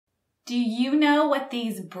Do you know what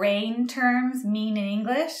these brain terms mean in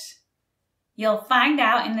English? You'll find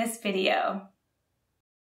out in this video.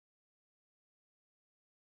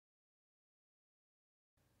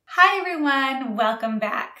 Hi everyone, welcome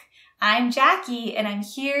back. I'm Jackie and I'm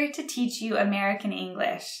here to teach you American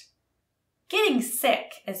English. Getting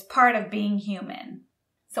sick is part of being human.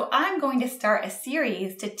 So I'm going to start a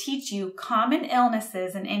series to teach you common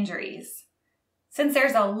illnesses and injuries. Since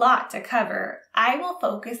there's a lot to cover, I will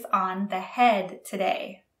focus on the head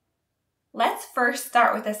today. Let's first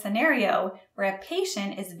start with a scenario where a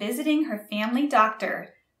patient is visiting her family doctor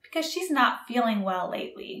because she's not feeling well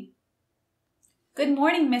lately. Good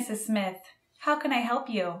morning, Mrs. Smith. How can I help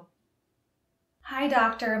you? Hi,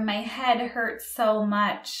 doctor. My head hurts so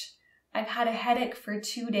much. I've had a headache for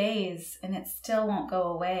 2 days and it still won't go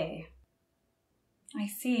away. I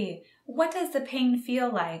see. What does the pain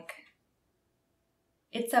feel like?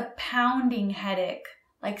 It's a pounding headache,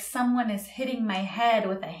 like someone is hitting my head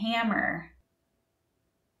with a hammer.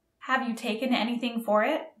 Have you taken anything for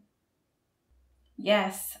it?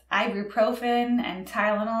 Yes, ibuprofen and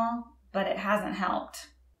Tylenol, but it hasn't helped.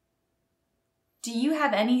 Do you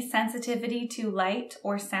have any sensitivity to light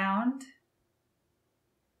or sound?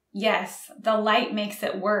 Yes, the light makes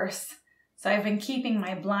it worse, so I've been keeping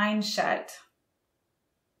my blinds shut.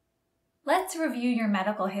 Let's review your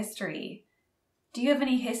medical history. Do you have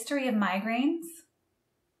any history of migraines?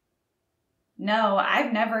 No,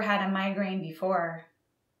 I've never had a migraine before.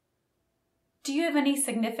 Do you have any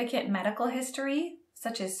significant medical history,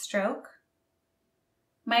 such as stroke?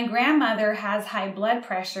 My grandmother has high blood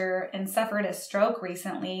pressure and suffered a stroke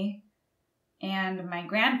recently, and my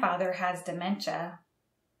grandfather has dementia.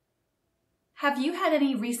 Have you had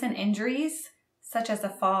any recent injuries, such as a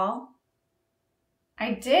fall?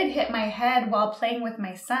 I did hit my head while playing with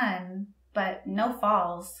my son, but no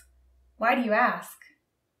falls. Why do you ask?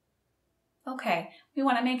 Okay, we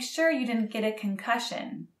want to make sure you didn't get a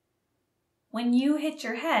concussion. When you hit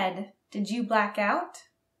your head, did you black out?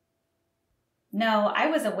 No, I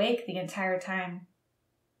was awake the entire time.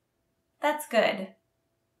 That's good.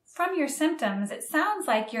 From your symptoms, it sounds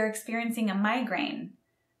like you're experiencing a migraine.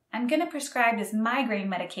 I'm going to prescribe this migraine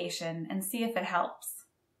medication and see if it helps.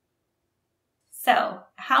 So,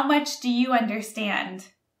 how much do you understand?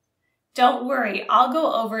 Don't worry, I'll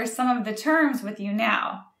go over some of the terms with you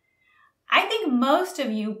now. I think most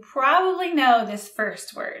of you probably know this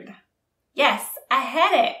first word. Yes, a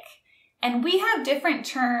headache. And we have different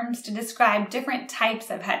terms to describe different types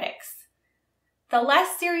of headaches. The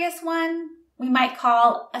less serious one we might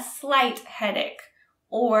call a slight headache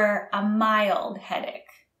or a mild headache.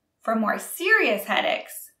 For more serious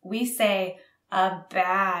headaches, we say a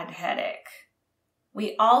bad headache.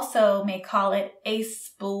 We also may call it a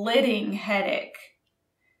splitting headache.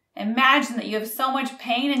 Imagine that you have so much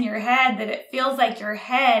pain in your head that it feels like your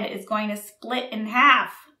head is going to split in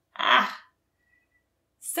half.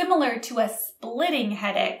 Similar to a splitting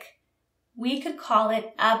headache, we could call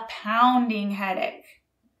it a pounding headache.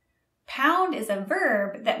 Pound is a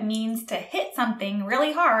verb that means to hit something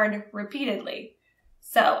really hard repeatedly.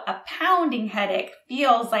 So a pounding headache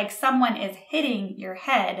feels like someone is hitting your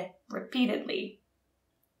head repeatedly.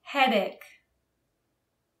 Headache.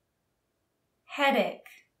 Headache.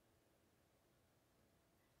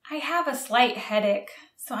 I have a slight headache,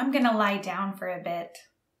 so I'm going to lie down for a bit.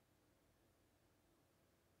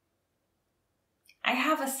 I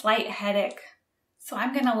have a slight headache, so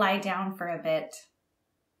I'm going to lie down for a bit.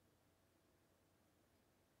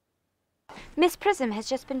 Miss Prism has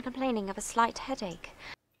just been complaining of a slight headache.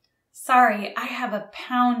 Sorry, I have a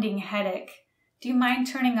pounding headache. Do you mind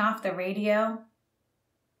turning off the radio?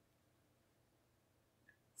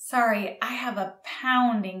 Sorry, I have a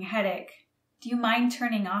pounding headache. Do you mind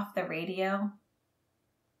turning off the radio?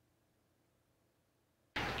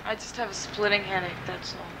 I just have a splitting headache,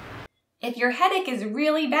 that's all. If your headache is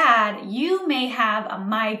really bad, you may have a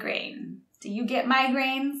migraine. Do you get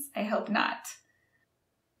migraines? I hope not.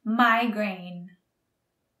 Migraine.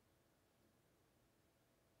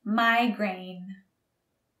 Migraine.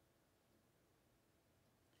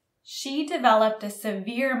 She developed a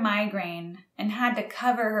severe migraine and had to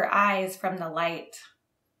cover her eyes from the light.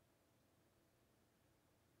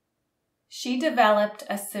 She developed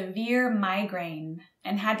a severe migraine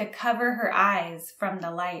and had to cover her eyes from the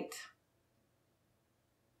light.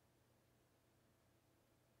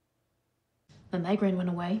 The migraine went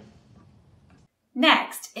away.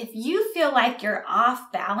 Next, if you feel like you're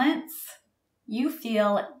off balance, you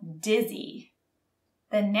feel dizzy.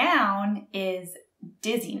 The noun is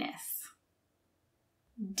dizziness.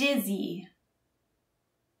 Dizzy.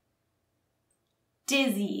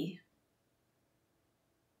 Dizzy.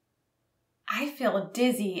 feel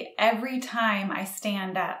dizzy every time I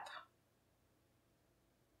stand up.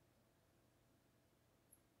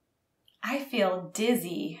 I feel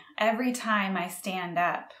dizzy every time I stand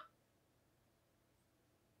up.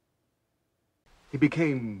 He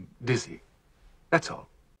became dizzy. That's all.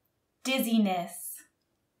 Dizziness.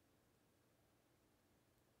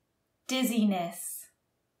 Dizziness.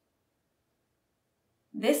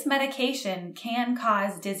 This medication can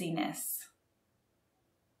cause dizziness.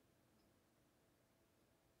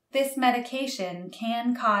 This medication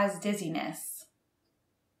can cause dizziness.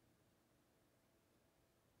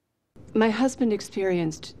 My husband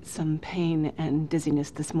experienced some pain and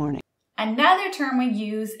dizziness this morning. Another term we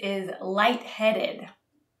use is lightheaded.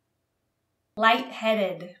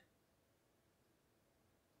 Lightheaded.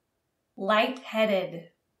 Lightheaded.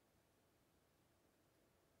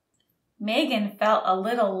 Megan felt a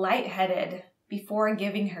little lightheaded before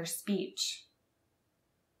giving her speech.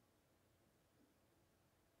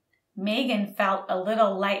 Megan felt a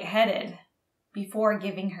little lightheaded before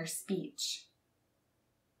giving her speech.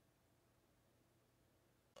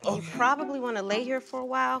 You probably want to lay here for a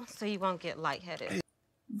while so you won't get lightheaded.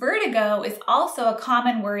 Vertigo is also a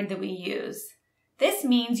common word that we use. This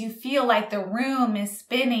means you feel like the room is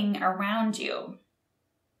spinning around you.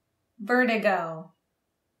 Vertigo.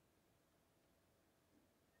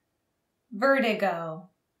 Vertigo.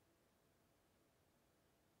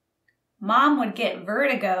 Mom would get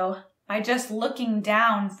vertigo by just looking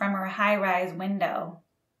down from her high-rise window.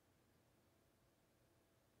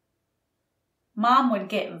 Mom would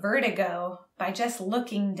get vertigo by just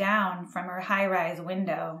looking down from her high-rise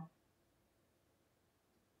window.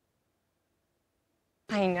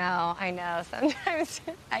 I know. Sometimes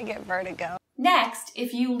I get vertigo. Next,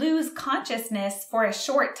 if you lose consciousness for a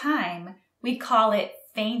short time, we call it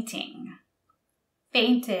fainting.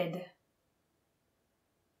 Fainted.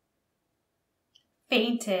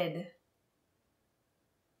 Fainted.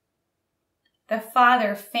 The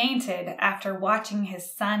father fainted after watching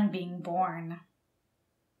his son being born.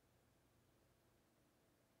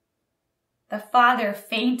 The father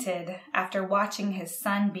fainted after watching his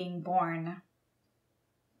son being born.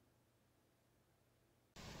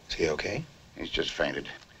 Is he okay? He's just fainted.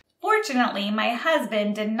 Fortunately, my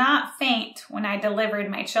husband did not faint when I delivered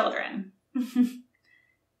my children.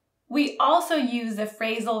 We also use the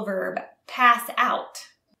phrasal verb pass out.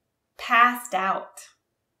 Passed out.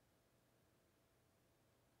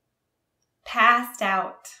 Passed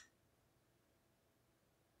out.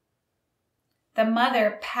 The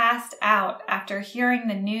mother passed out after hearing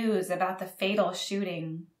the news about the fatal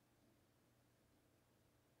shooting.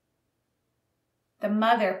 The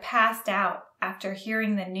mother passed out after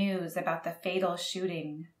hearing the news about the fatal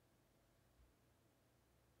shooting.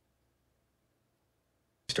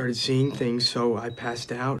 Started seeing things, so I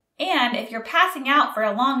passed out. And if you're passing out for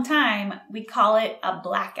a long time, we call it a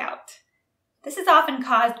blackout. This is often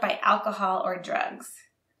caused by alcohol or drugs.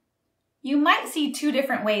 You might see two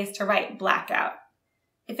different ways to write blackout.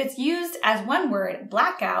 If it's used as one word,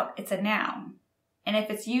 blackout, it's a noun. And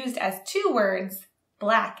if it's used as two words,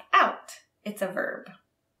 black out, it's a verb.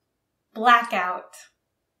 Blackout.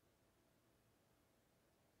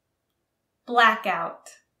 Blackout.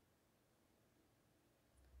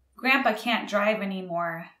 Grandpa can't drive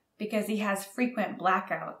anymore because he has frequent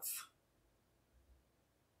blackouts.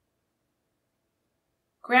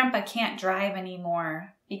 Grandpa can't drive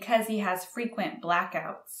anymore because he has frequent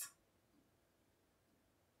blackouts.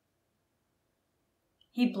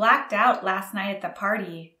 He blacked out last night at the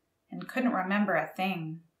party and couldn't remember a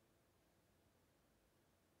thing.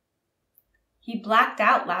 He blacked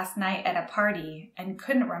out last night at a party and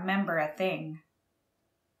couldn't remember a thing.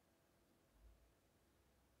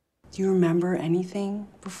 Do you remember anything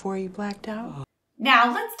before you blacked out?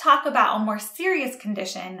 Now let's talk about a more serious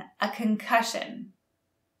condition, a concussion.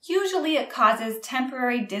 Usually it causes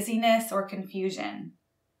temporary dizziness or confusion.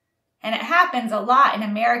 And it happens a lot in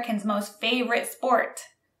Americans' most favorite sport,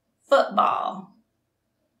 football.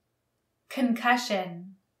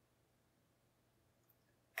 Concussion.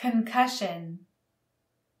 Concussion.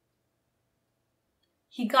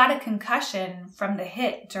 He got a concussion from the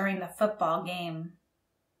hit during the football game.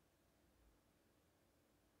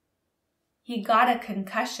 He got a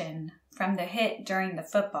concussion from the hit during the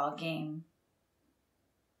football game.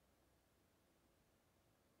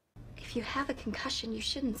 If you have a concussion, you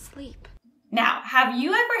shouldn't sleep. Now, have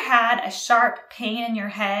you ever had a sharp pain in your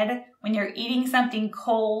head when you're eating something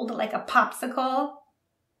cold like a popsicle?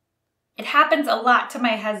 It happens a lot to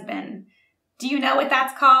my husband. Do you know what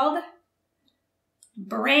that's called?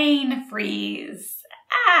 Brain freeze.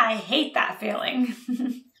 I hate that feeling.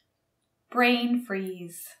 Brain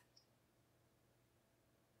freeze.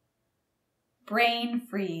 brain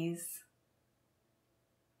freeze.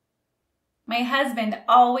 My husband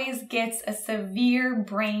always gets a severe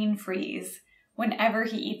brain freeze whenever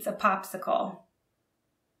he eats a popsicle.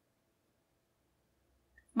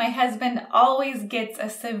 My husband always gets a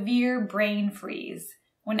severe brain freeze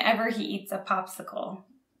whenever he eats a popsicle.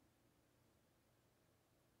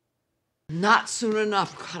 Not soon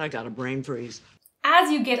enough. God, I got a brain freeze.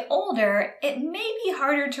 As you get older, it may be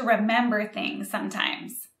harder to remember things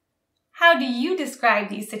sometimes. How do you describe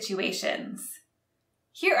these situations?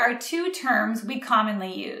 Here are two terms we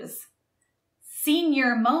commonly use: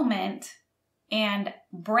 senior moment and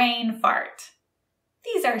brain fart.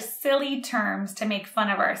 These are silly terms to make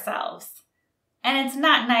fun of ourselves, and it's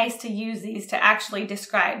not nice to use these to actually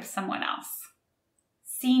describe someone else.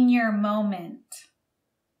 Senior moment.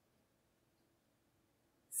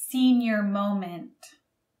 Senior moment.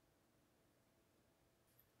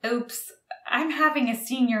 Oops, I'm having a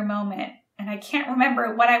senior moment, and I can't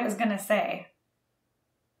remember what I was going to say.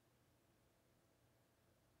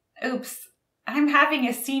 Oops, I'm having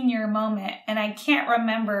a senior moment, and I can't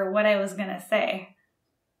remember what I was going to say.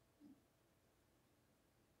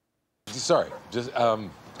 Sorry, just kind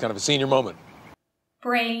of a senior moment.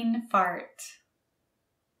 Brain fart.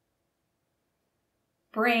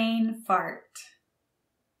 Brain fart.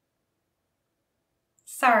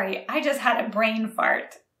 Sorry, I just had a brain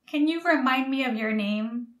fart. Can you remind me of your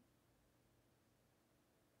name?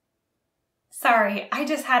 Sorry, I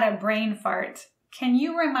just had a brain fart. Can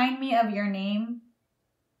you remind me of your name?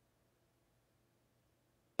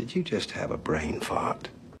 Did you just have a brain fart?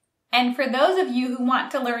 And for those of you who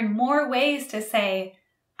want to learn more ways to say,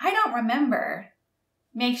 I don't remember,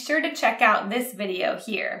 make sure to check out this video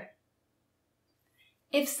here.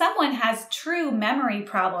 If someone has true memory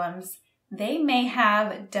problems, they may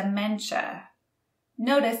have dementia.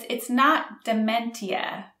 Notice it's not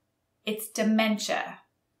dementia, it's dementia.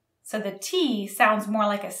 So the T sounds more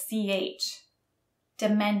like a CH.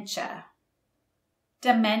 Dementia.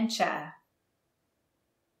 Dementia.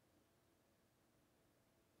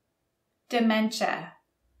 Dementia.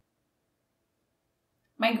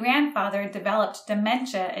 My grandfather developed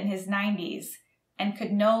dementia in his 90s and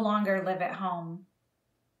could no longer live at home.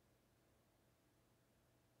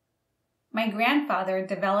 My grandfather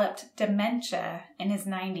developed dementia in his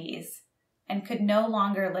 90s and could no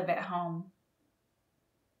longer live at home.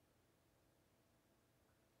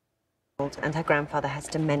 And her grandfather has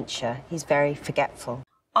dementia. He's very forgetful.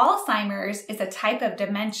 Alzheimer's is a type of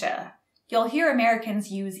dementia. You'll hear Americans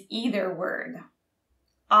use either word.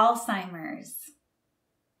 Alzheimer's.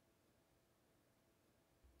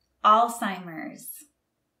 Alzheimer's.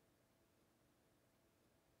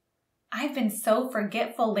 I've been so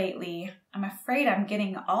forgetful lately. I'm afraid I'm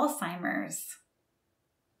getting Alzheimer's.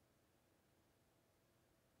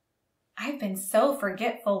 I've been so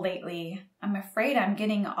forgetful lately. I'm afraid I'm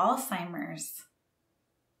getting Alzheimer's.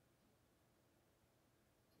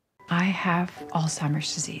 I have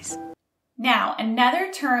Alzheimer's disease. Now,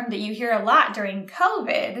 another term that you hear a lot during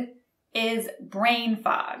COVID is brain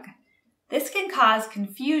fog. This can cause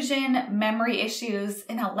confusion, memory issues,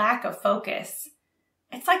 and a lack of focus.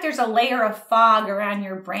 It's like there's a layer of fog around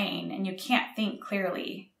your brain and you can't think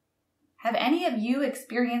clearly. Have any of you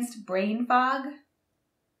experienced brain fog?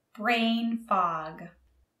 Brain fog.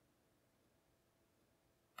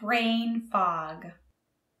 Brain fog.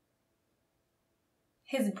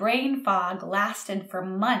 His brain fog lasted for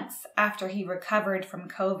months after he recovered from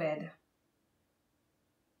COVID.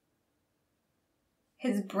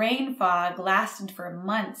 His brain fog lasted for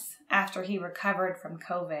months after he recovered from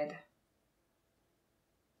COVID.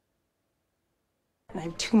 I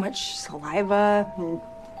have too much saliva and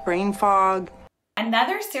brain fog.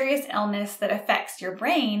 Another serious illness that affects your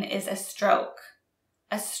brain is a stroke.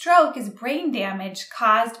 A stroke is brain damage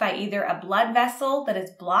caused by either a blood vessel that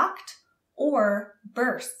is blocked or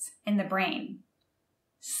bursts in the brain.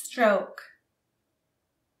 Stroke.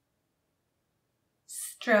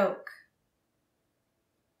 Stroke.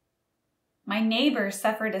 My neighbor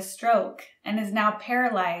suffered a stroke and is now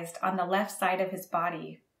paralyzed on the left side of his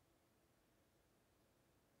body.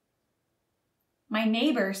 My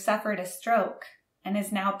neighbor suffered a stroke and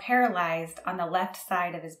is now paralyzed on the left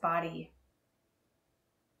side of his body.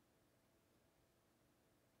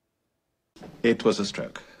 It was a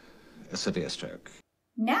stroke, a severe stroke.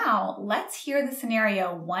 Now, let's hear the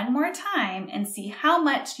scenario one more time and see how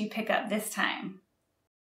much you pick up this time.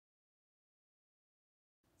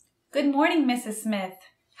 Good morning, Mrs. Smith.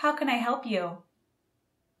 How can I help you?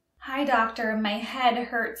 Hi, doctor. My head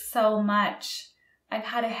hurts so much. I've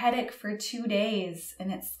had a headache for 2 days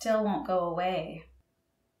and it still won't go away.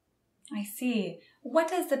 I see. What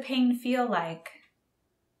does the pain feel like?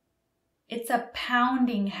 It's a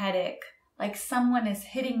pounding headache, like someone is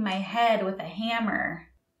hitting my head with a hammer.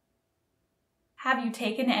 Have you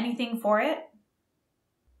taken anything for it?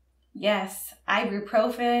 Yes,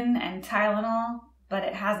 ibuprofen and Tylenol, but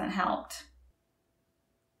it hasn't helped.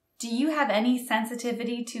 Do you have any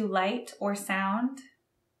sensitivity to light or sound?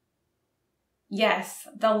 Yes,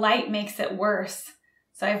 the light makes it worse,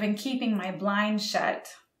 so I've been keeping my blinds shut.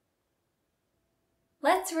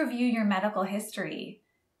 Let's review your medical history.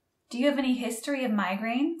 Do you have any history of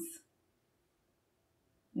migraines?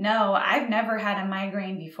 No, I've never had a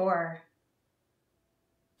migraine before.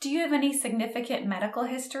 Do you have any significant medical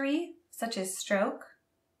history, such as stroke?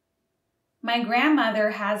 My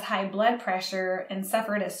grandmother has high blood pressure and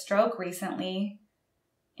suffered a stroke recently,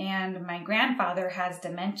 and my grandfather has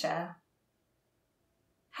dementia.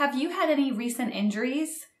 Have you had any recent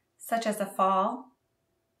injuries, such as a fall?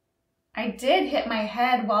 I did hit my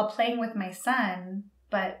head while playing with my son,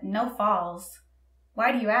 but no falls.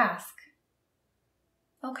 Why do you ask?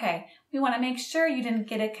 Okay, we want to make sure you didn't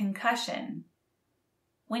get a concussion.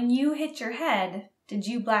 When you hit your head, did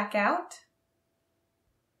you black out?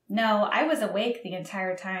 No, I was awake the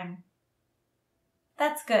entire time.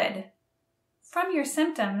 That's good. From your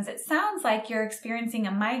symptoms, it sounds like you're experiencing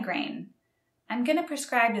a migraine. I'm going to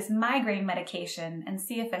prescribe this migraine medication and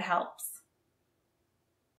see if it helps.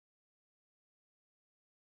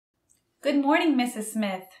 Good morning, Mrs.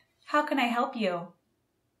 Smith. How can I help you?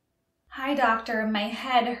 Hi, doctor. My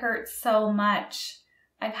head hurts so much.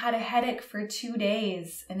 I've had a headache for 2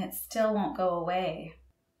 days and it still won't go away.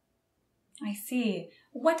 I see.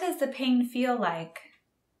 What does the pain feel like?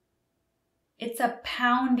 It's a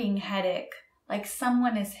pounding headache, like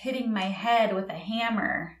someone is hitting my head with a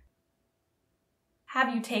hammer.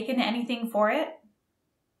 Have you taken anything for it?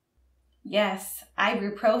 Yes,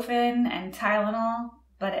 ibuprofen and Tylenol,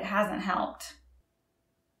 but it hasn't helped.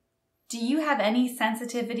 Do you have any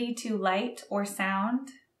sensitivity to light or sound?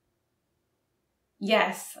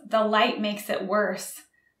 Yes, the light makes it worse,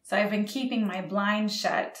 so I've been keeping my blinds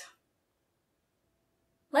shut.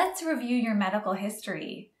 Let's review your medical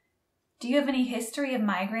history. Do you have any history of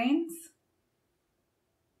migraines?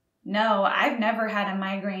 No, I've never had a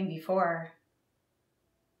migraine before.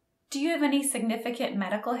 Do you have any significant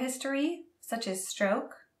medical history, such as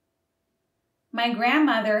stroke? My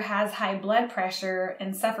grandmother has high blood pressure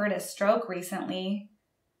and suffered a stroke recently,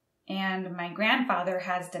 and my grandfather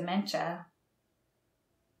has dementia.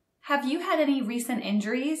 Have you had any recent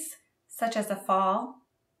injuries, such as a fall?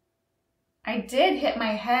 I did hit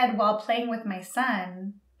my head while playing with my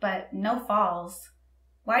son, but no falls.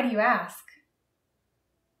 Why do you ask?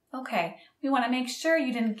 Okay, we want to make sure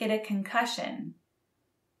you didn't get a concussion.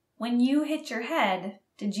 When you hit your head,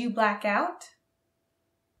 did you black out?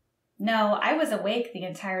 No, I was awake the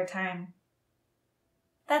entire time.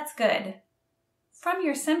 That's good. From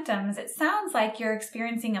your symptoms, it sounds like you're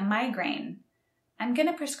experiencing a migraine. I'm going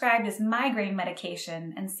to prescribe this migraine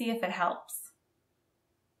medication and see if it helps.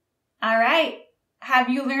 All right, have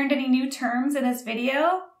you learned any new terms in this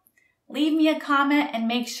video? Leave me a comment and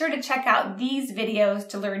make sure to check out these videos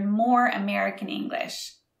to learn more American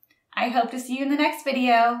English. I hope to see you in the next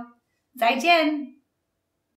video. 再见!